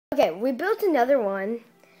Okay, we built another one,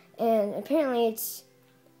 and apparently it's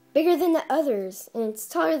bigger than the others, and it's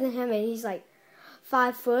taller than him, and he's like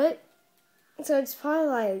 5 foot. So it's probably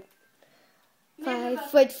like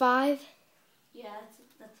 5'5". Yeah,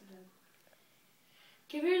 that's a bit.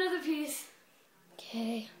 Give me another piece.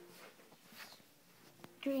 Okay.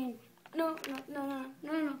 Green. No. The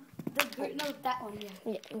green. No, that one. Yeah.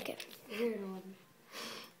 Yeah. Okay. The green one.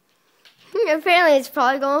 Apparently, it's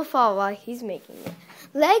probably gonna fall while he's making it.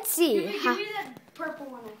 Let's see. Give me that purple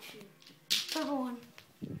one, actually. Purple one.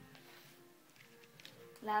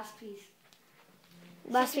 Last piece.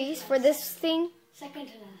 Last piece for this thing. Second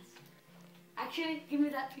to last. Actually, give me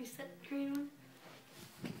that piece, that green one.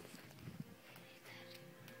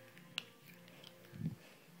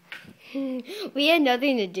 We had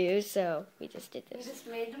nothing to do, so we just did We this. just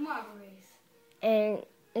made the marble race. And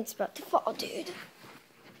it's about to fall, dude.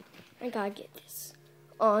 I gotta get this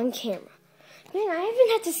on camera. Man, I even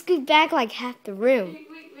had to scoot back like half the room. Wait.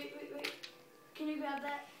 Can you grab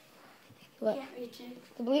that? What? Can't reach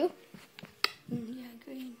it. The blue? Yeah,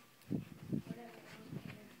 green.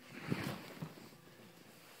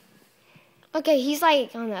 Okay, he's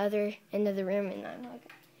like on the other end of the room, and I'm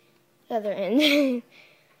like the other end.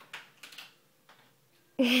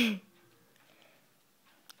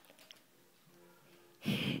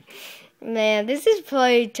 Man, this is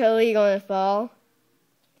probably totally gonna fall.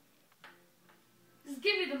 Just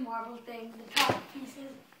give me the marble thing, the top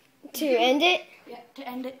pieces. To end it? Yeah, to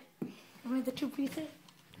end it. Give me the 2 pieces.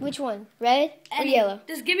 Which one? Red or yellow?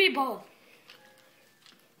 Just give me both.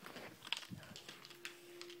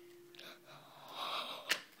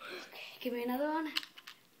 Okay, give me another one.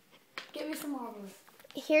 Give me some marbles.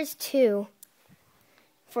 Here's 2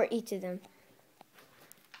 for each of them.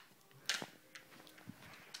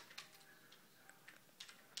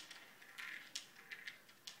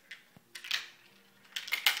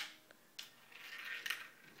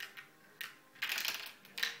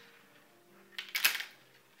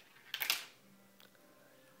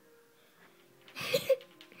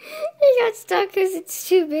 I got stuck because it's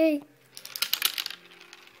too big.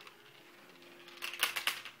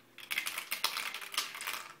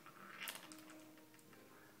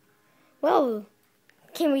 Well,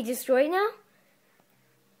 can we destroy it now?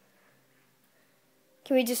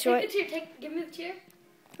 Can we destroy it? Take the chair. Give me the chair.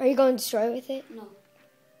 Are you going to destroy it with it? No.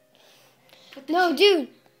 No, dude.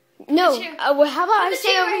 No. Well, how about I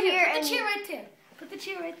stay over here Put and the chair right there. Put the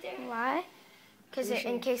chair right there. Why? Because Sure.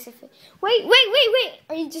 in case if it... Wait.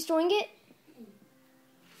 Are you destroying it?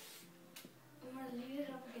 I'm going to leave it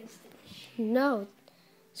up against it. No.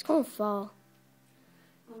 It's going to fall.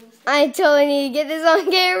 I totally need to get this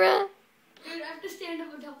on camera. Dude, I have to stand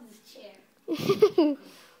up on top of this chair.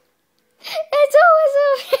 It's always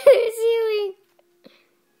over the ceiling.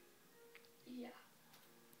 Yeah.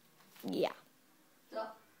 Yeah. So,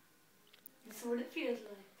 this is what it feels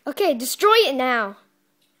like. Okay, destroy it now.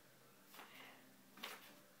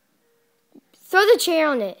 Throw the chair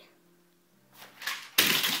on it.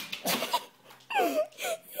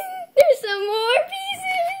 There's some more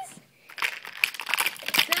pieces.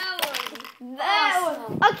 That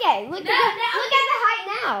one. Okay, look at the height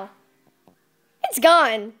now. It's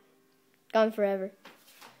gone. Gone forever.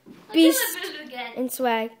 Beast Until I build it again. and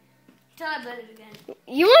swag. Until I build it again.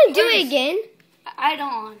 You want to do it again? I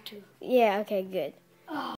don't want to. Yeah, okay, good. Oh.